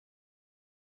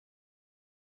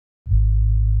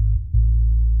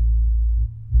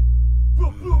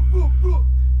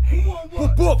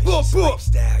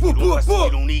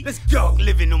Let's go.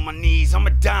 Living on my knees, I'ma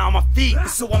die on my feet.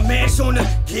 So I mash on the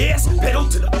gas, pedal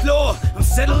to the floor. I'm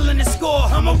settling the score,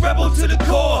 I'm a rebel to the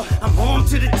core. I'm armed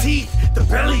to the teeth, the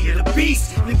belly of the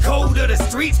beast. In the cold of the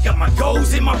streets, got my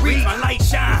goals in my reach. My light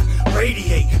shine,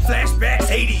 radiate, flashbacks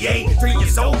 88. 3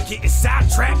 years old, getting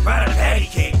sidetracked by the patty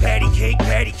cake. Patty cake,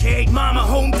 patty cake. Mama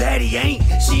home, daddy ain't.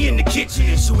 She in the kitchen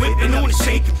and she whipping on the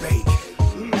shake and bake.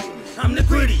 I'm the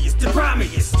grittiest, the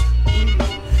grimiest.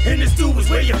 And the stew is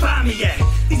where you find me at.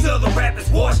 These other rappers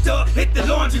washed up, hit the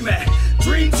laundromat.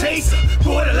 Dream chaser,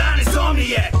 borderline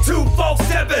insomniac.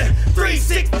 247,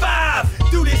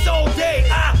 365. Do this all day,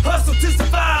 I hustle to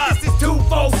survive. This is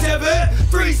 247,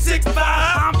 365.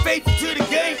 I'm faithful to the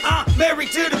game, I'm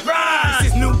married to the grind.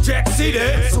 This is New Jack City,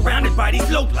 surrounded by these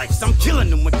lowlifes. I'm killing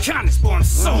them with kindness, boy, I'm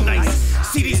so nice.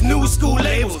 See these new school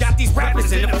labels, got these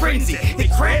rappers in a frenzy. They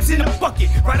crabs in a bucket,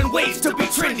 riding waves to be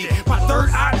trendy. My third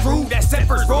eye grew, that set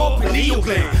first raw pineal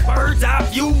gland. Bird's eye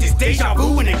view, this deja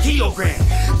vu in a kilogram.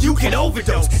 You can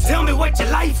overdose, tell me what your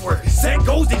life worth. Set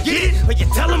goes to get it, or you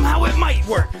tell them how it might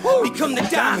work. Become the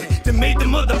diamond that made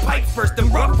them other pipe first.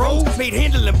 Them rough roads made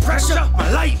handling pressure my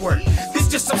light work. This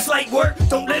just some slight work,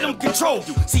 don't let them control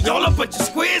you. See y'all a bunch of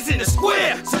squares in a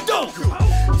square,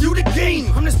 Sudoku. You the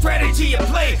game, I'm the strategy you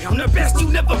play. I'm the best you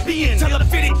never been,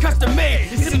 tele-fitted, custom made.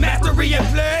 It's mastery and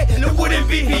play, and it wouldn't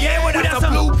be here without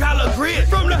some blue collar grid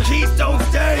from the Keystone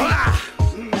State.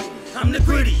 I'm the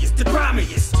grittiest, the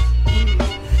grimiest.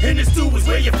 And the stew is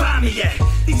where you find me at.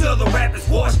 These other rappers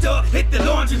washed up, hit the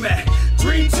laundromat.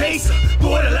 Dream chaser,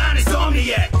 borderline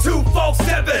insomniac.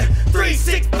 247,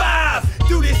 365.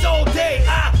 Do this all day,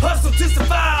 I hustle to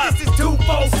survive. This is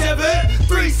 247,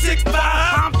 365.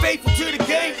 I'm faithful to the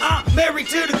game, I'm married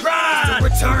to the grind.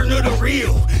 It's the return of the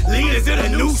real, leaders of the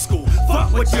new school.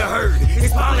 Fuck what you heard,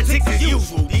 it's politics as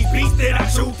usual. These beats that I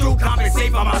chew through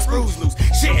compensate for my screws loose.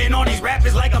 Shitting on these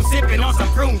rappers like I'm sipping on some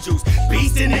prune juice.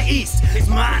 Beast in the east, it's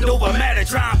mind over matter.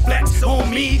 Try and flex on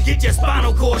me, get your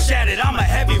spinal cord shattered. I'm a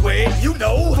heavyweight, you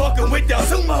know. Fucking with the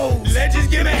sumo legends,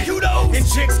 give me kudos, and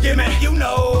chicks give me, you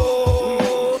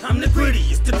know. I'm the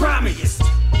grittiest, the grimiest.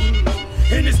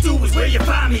 And the stew is where you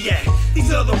find me at.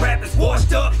 These other rappers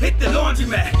washed up, hit the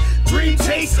laundromat. Dream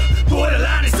chaser,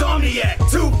 borderline insomniac.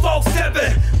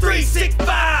 247,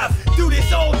 365. Do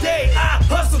this all day, I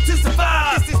hustle to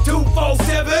survive. This is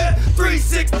 247,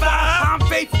 365. I'm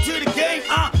faithful to the game,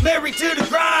 I'm married to the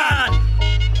grind.